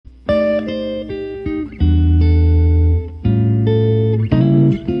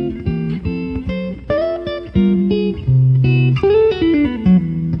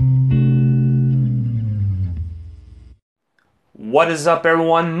What is up,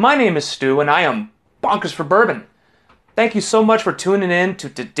 everyone? My name is Stu, and I am Bonkers for Bourbon. Thank you so much for tuning in to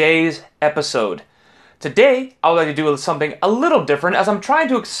today's episode. Today, I would like to do something a little different as I'm trying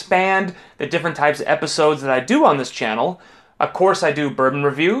to expand the different types of episodes that I do on this channel. Of course, I do bourbon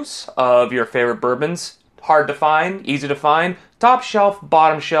reviews of your favorite bourbons. Hard to find, easy to find, top shelf,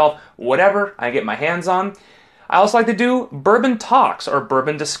 bottom shelf, whatever I get my hands on. I also like to do bourbon talks or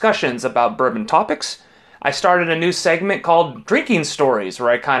bourbon discussions about bourbon topics. I started a new segment called Drinking Stories,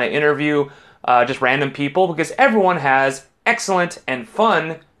 where I kind of interview just random people because everyone has excellent and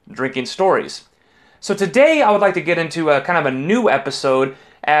fun drinking stories. So today I would like to get into a kind of a new episode,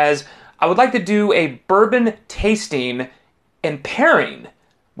 as I would like to do a bourbon tasting and pairing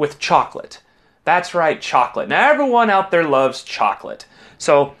with chocolate. That's right, chocolate. Now everyone out there loves chocolate.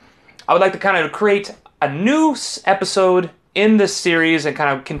 So I would like to kind of create a new episode in this series and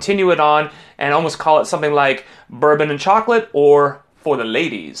kind of continue it on and almost call it something like Bourbon and Chocolate, or for the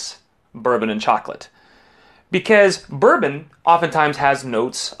ladies, Bourbon and Chocolate. Because bourbon oftentimes has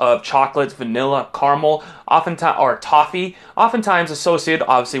notes of chocolate, vanilla, caramel, oftentimes, or toffee, oftentimes associated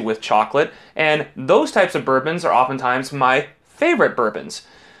obviously with chocolate, and those types of bourbons are oftentimes my favorite bourbons.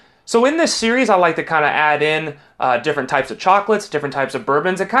 So in this series, I like to kind of add in different types of chocolates, different types of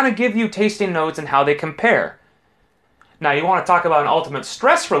bourbons, and kind of give you tasting notes and how they compare. Now, you want to talk about an ultimate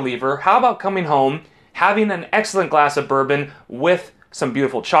stress reliever. How about coming home, having an excellent glass of bourbon with some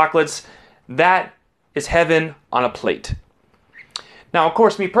beautiful chocolates? That is heaven on a plate. Now, of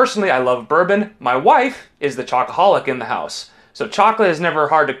course, me personally, I love bourbon. My wife is the chocoholic in the house. So chocolate is never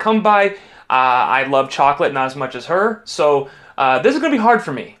hard to come by. I love chocolate, not as much as her. So this is going to be hard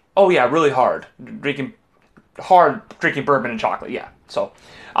for me. Oh yeah, really hard. Drinking bourbon and chocolate, yeah. So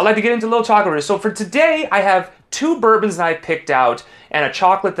I'd like to get into a little chocolate. So for today, I have 2 bourbons that I picked out and a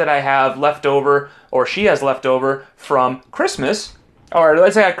chocolate that I have left over, or she has left over from Christmas, or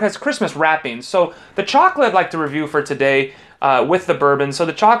let's say it's Christmas wrapping. So the chocolate I'd like to review for today with the bourbon. So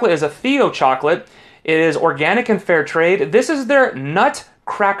the chocolate is a Theo chocolate. It is organic and fair trade. This is their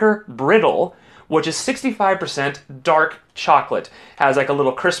Nutcracker Brittle, which is 65% dark chocolate. Has like a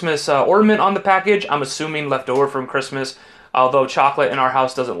little Christmas ornament on the package. I'm assuming left over from Christmas, although chocolate in our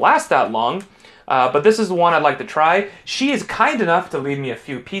house doesn't last that long. But this is the one I'd like to try. She is kind enough to leave me a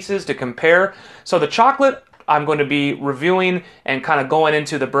few pieces to compare. So the chocolate I'm going to be reviewing and kind of going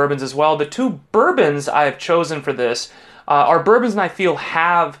into the bourbons as well. The 2 bourbons I have chosen for this are bourbons that I feel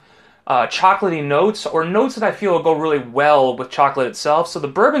have chocolatey notes, or notes that I feel will go really well with chocolate itself. So the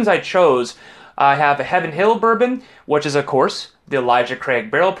bourbons I chose, I have a Heaven Hill bourbon, which is, of course, the Elijah Craig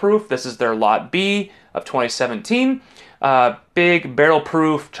Barrel Proof. This is their Lot B of 2017. Big barrel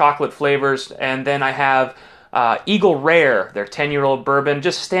proof chocolate flavors. And then I have Eagle Rare, their 10-year-old bourbon,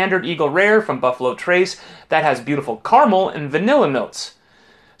 just standard Eagle Rare from Buffalo Trace, that has beautiful caramel and vanilla notes.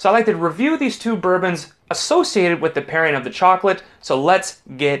 So I like to review these 2 bourbons associated with the pairing of the chocolate. So let's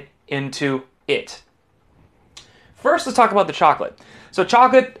get into it. First, let's talk about the chocolate. So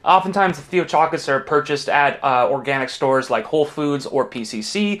chocolate, oftentimes the Theo chocolates are purchased at organic stores like Whole Foods or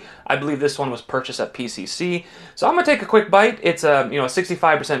PCC. I believe this one was purchased at PCC. So I'm going to take a quick bite. It's a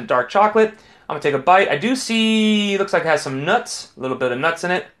 65% dark chocolate. I'm going to take a bite. I do see, looks like it has some nuts, a little bit of nuts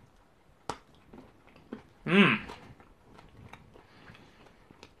in it.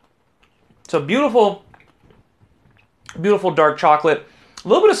 So beautiful, beautiful dark chocolate. A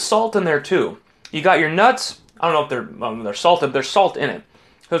little bit of salt in there too. You got your nuts. I don't know if they're salted, but there's salt in it.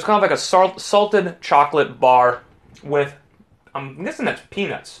 So it's kind of like a salted chocolate bar with, I'm guessing that's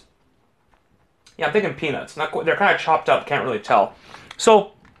peanuts. Yeah, I'm thinking peanuts. They're kind of chopped up, can't really tell.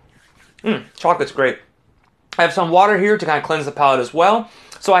 So, chocolate's great. I have some water here to kind of cleanse the palate as well.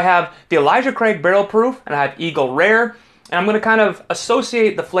 So I have the Elijah Craig Barrel Proof, and I have Eagle Rare. And I'm going to kind of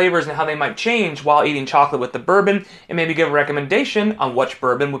associate the flavors and how they might change while eating chocolate with the bourbon, and maybe give a recommendation on which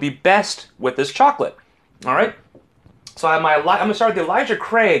bourbon would be best with this chocolate. All right, so I'm going to start with the Elijah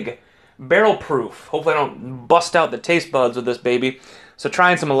Craig Barrel Proof. Hopefully I don't bust out the taste buds with this baby. So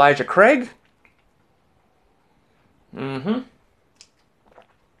trying some Elijah Craig. Oh,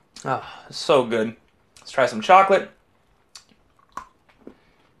 so good. Let's try some chocolate.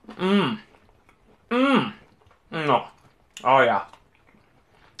 No. Oh yeah.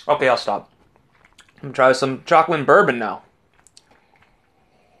 Okay, I'll stop. I'm going to try some chocolate and bourbon now.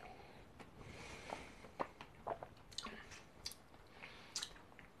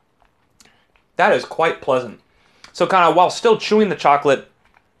 That is quite pleasant. So kind of while still chewing the chocolate,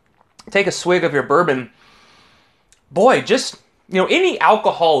 take a swig of your bourbon. Boy, just, any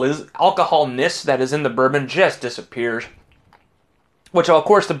alcoholness that is in the bourbon just disappears. Which, of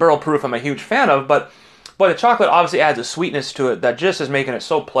course, the barrel proof I'm a huge fan of, but But the chocolate obviously adds a sweetness to it that just is making it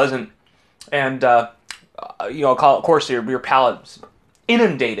so pleasant. And, of course, your palate's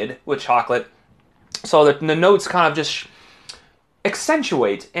inundated with chocolate. So the notes kind of just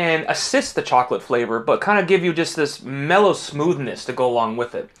accentuate and assist the chocolate flavor, but kind of give you just this mellow smoothness to go along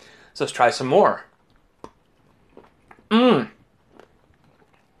with it. So let's try some more.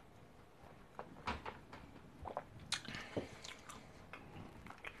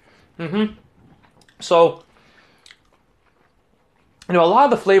 So, a lot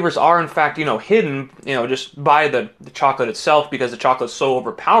of the flavors are, in fact, hidden, just by the chocolate itself, because the chocolate's so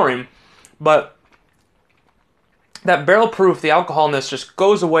overpowering. But that barrel proof, the alcoholness just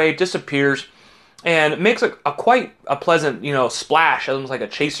goes away, disappears, and it makes quite a pleasant, splash, almost like a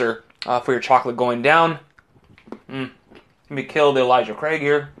chaser for your chocolate going down. Let me kill the Elijah Craig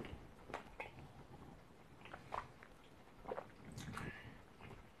here.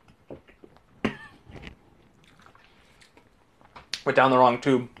 Went down the wrong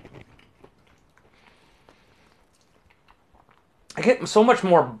tube. I get so much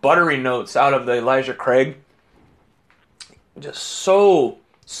more buttery notes out of the Elijah Craig. Just so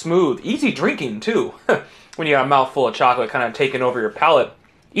smooth. Easy drinking, too. When you got a mouthful of chocolate kind of taking over your palate.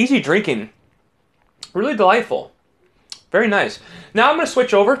 Easy drinking. Really delightful. Very nice. Now I'm going to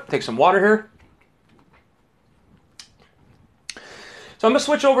switch over. Take some water here. So I'm going to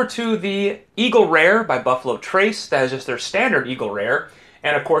switch over to the Eagle Rare by Buffalo Trace. That is just their standard Eagle Rare.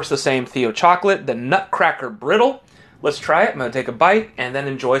 And of course the same Theo chocolate, the Nutcracker Brittle. Let's try it. I'm going to take a bite and then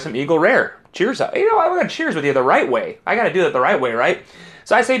enjoy some Eagle Rare. Cheers. I'm going to cheers with you the right way. I got to do it the right way, right?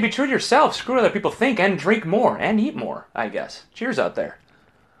 So I say be true to yourself. Screw what other people think and drink more and eat more, I guess. Cheers out there.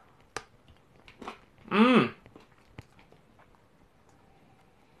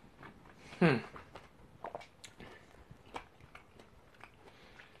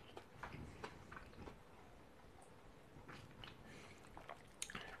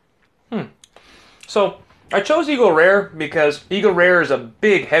 So, I chose Eagle Rare because Eagle Rare is a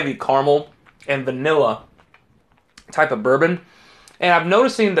big, heavy caramel and vanilla type of bourbon. And I'm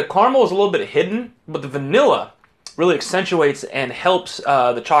noticing the caramel is a little bit hidden, but the vanilla really accentuates and helps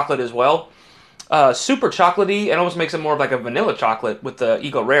the chocolate as well. Super chocolatey, and almost makes it more of like a vanilla chocolate with the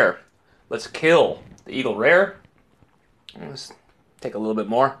Eagle Rare. Let's kill the Eagle Rare. Let's take a little bit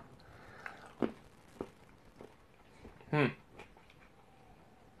more.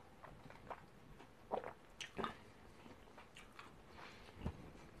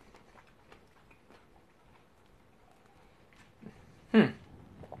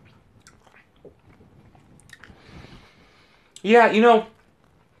 Yeah,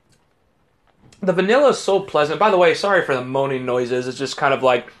 the vanilla is so pleasant. By the way, sorry for the moaning noises. It's just kind of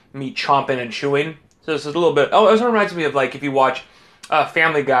like me chomping and chewing. So this is a little bit... Oh, it reminds me of like if you watch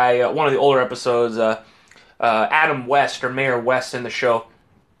Family Guy, one of the older episodes, Adam West or Mayor West in the show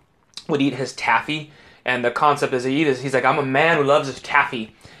would eat his taffy. And the concept is he's like, I'm a man who loves his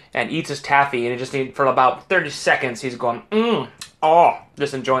taffy and eats his taffy. And for about 30 seconds, he's going,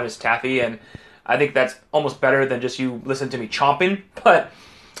 just enjoying his taffy. And I think that's almost better than just you listen to me chomping. But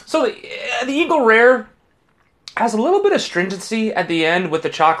so the Eagle Rare has a little bit of stringency at the end with the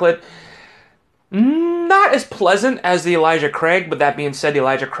chocolate. Not as pleasant as the Elijah Craig, but that being said, the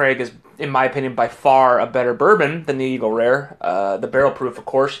Elijah Craig is, in my opinion, by far a better bourbon than the Eagle Rare. The barrel proof, of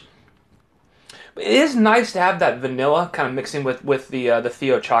course. But it is nice to have that vanilla kind of mixing with the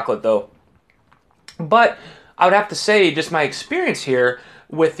Theo chocolate, though. But I would have to say, just my experience here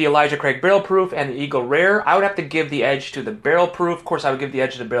with the Elijah Craig Barrel Proof and the Eagle Rare, I would have to give the edge to the Barrel Proof. Of course, I would give the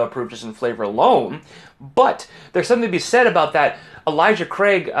edge to the Barrel Proof just in flavor alone. But there's something to be said about that Elijah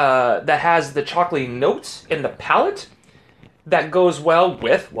Craig that has the chocolatey notes in the palate that goes well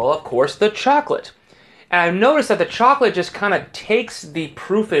with, well, of course, the chocolate. And I've noticed that the chocolate just kind of takes the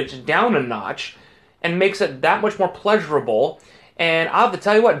proofage down a notch and makes it that much more pleasurable. And I'll have to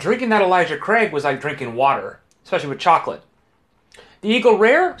tell you what, drinking that Elijah Craig was like drinking water, especially with chocolate. The Eagle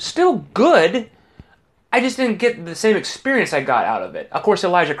Rare, still good. I just didn't get the same experience I got out of it. Of course,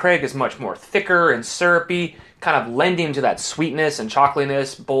 Elijah Craig is much more thicker and syrupy, kind of lending to that sweetness and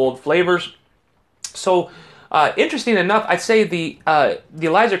chocolatiness, bold flavors. So, interesting enough, I'd say the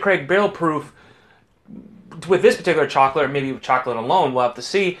Elijah Craig Barrel Proof, with this particular chocolate, or maybe with chocolate alone, we'll have to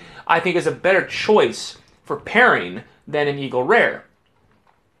see, I think is a better choice for pairing than an Eagle Rare.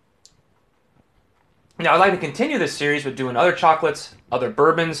 Now, I'd like to continue this series with doing other chocolates, other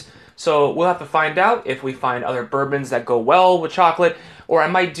bourbons, so we'll have to find out if we find other bourbons that go well with chocolate, or I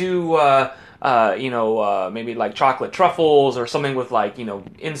might do, maybe like chocolate truffles or something with like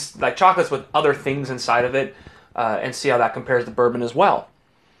chocolates with other things inside of it, and see how that compares to bourbon as well.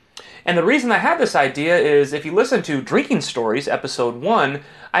 And the reason I had this idea is if you listen to Drinking Stories, episode 1,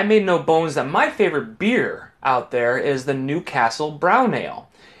 I made no bones that my favorite beer out there is the Newcastle Brown Ale.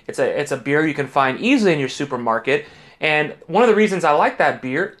 It's a beer you can find easily in your supermarket. And one of the reasons I like that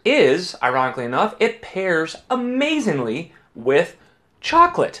beer is, ironically enough, it pairs amazingly with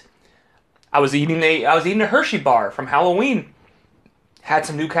chocolate. I was eating a Hershey bar from Halloween. Had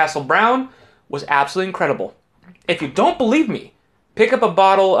some Newcastle Brown, was absolutely incredible. If you don't believe me, pick up a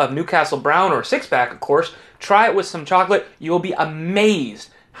bottle of Newcastle Brown, or a 6-pack, of course, try it with some chocolate. You will be amazed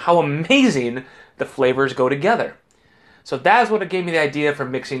how amazing the flavors go together. So that is what gave me the idea for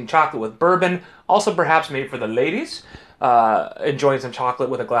mixing chocolate with bourbon. Also perhaps maybe for the ladies, enjoying some chocolate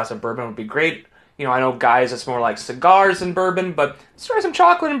with a glass of bourbon would be great. You know, I know guys, it's more like cigars than bourbon, but let's try some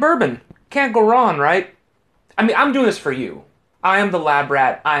chocolate and bourbon. Can't go wrong, right? I mean, I'm doing this for you. I am the lab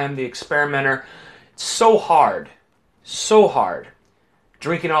rat. I am the experimenter. It's so hard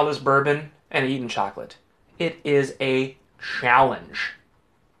drinking all this bourbon and eating chocolate. It is a challenge.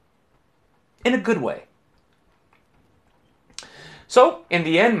 In a good way. So, in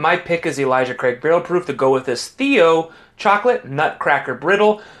the end, my pick is Elijah Craig Barrel Proof to go with this Theo Chocolate Nutcracker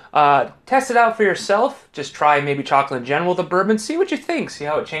Brittle. Test it out for yourself. Just try maybe chocolate in general with the bourbon. See what you think. See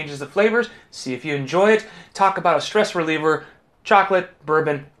how it changes the flavors. See if you enjoy it. Talk about a stress reliever. Chocolate,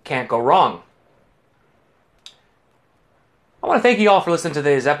 bourbon, can't go wrong. I want to thank you all for listening to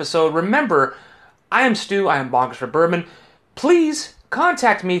today's episode. Remember, I am Stu. I am Bonkers for Bourbon. Please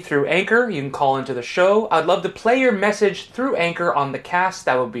contact me through Anchor. You can call into the show. I'd love to play your message through Anchor on the cast.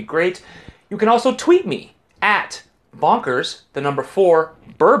 That would be great. You can also tweet me at Bonkers, 4,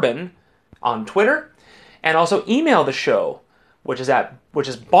 Bourbon on Twitter. And also email the show, which is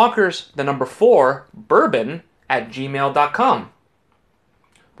Bonkers, 4, Bourbon at gmail.com.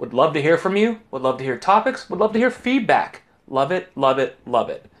 Would love to hear from you. Would love to hear topics. Would love to hear feedback. Love it, love it, love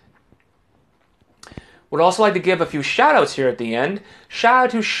it. Would also like to give a few shout-outs here at the end. Shout out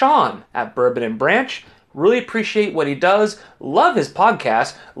to Sean at Bourbon and Branch. Really appreciate what he does. Love his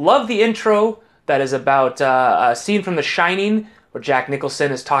podcast. Love the intro that is about a scene from The Shining where Jack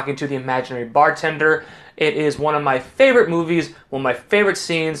Nicholson is talking to the imaginary bartender. It is one of my favorite movies, one of my favorite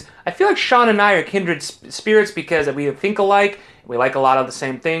scenes. I feel like Sean and I are kindred spirits because we think alike. We like a lot of the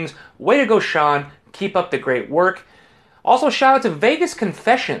same things. Way to go, Sean. Keep up the great work. Also, shout out to Vegas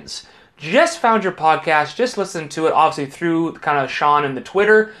Confessions. Just found your podcast, just listened to it, obviously through kind of Sean and the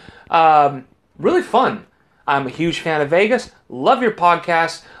Twitter. Really fun. I'm a huge fan of Vegas. Love your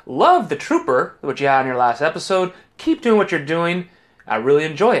podcast. Love The Trooper, which you had in your last episode. Keep doing what you're doing. I really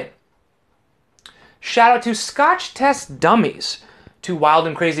enjoy it. Shout out to Scotch Test Dummies. 2 wild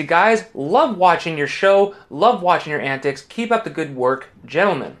and crazy guys. Love watching your show. Love watching your antics. Keep up the good work,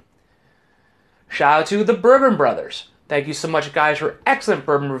 gentlemen. Shout out to the Bourbon Brothers. Thank you so much, guys, for excellent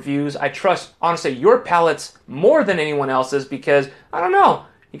bourbon reviews. I trust, honestly, your palates more than anyone else's because, I don't know,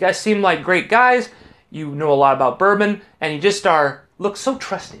 you guys seem like great guys. You know a lot about bourbon, and you just look so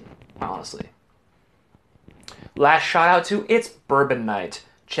trusting, honestly. Last shout out to It's Bourbon Night.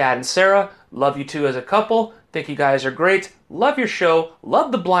 Chad and Sarah, love you two as a couple. Think you guys are great. Love your show.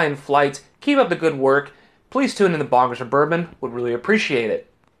 Love the blind flight. Keep up the good work. Please tune in to Bonkers for Bourbon. Would really appreciate it.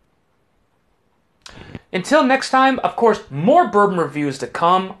 Until next time, of course, more bourbon reviews to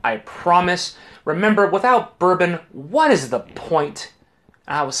come, I promise. Remember, without bourbon, what is the point?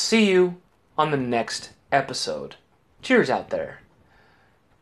 I will see you on the next episode. Cheers out there.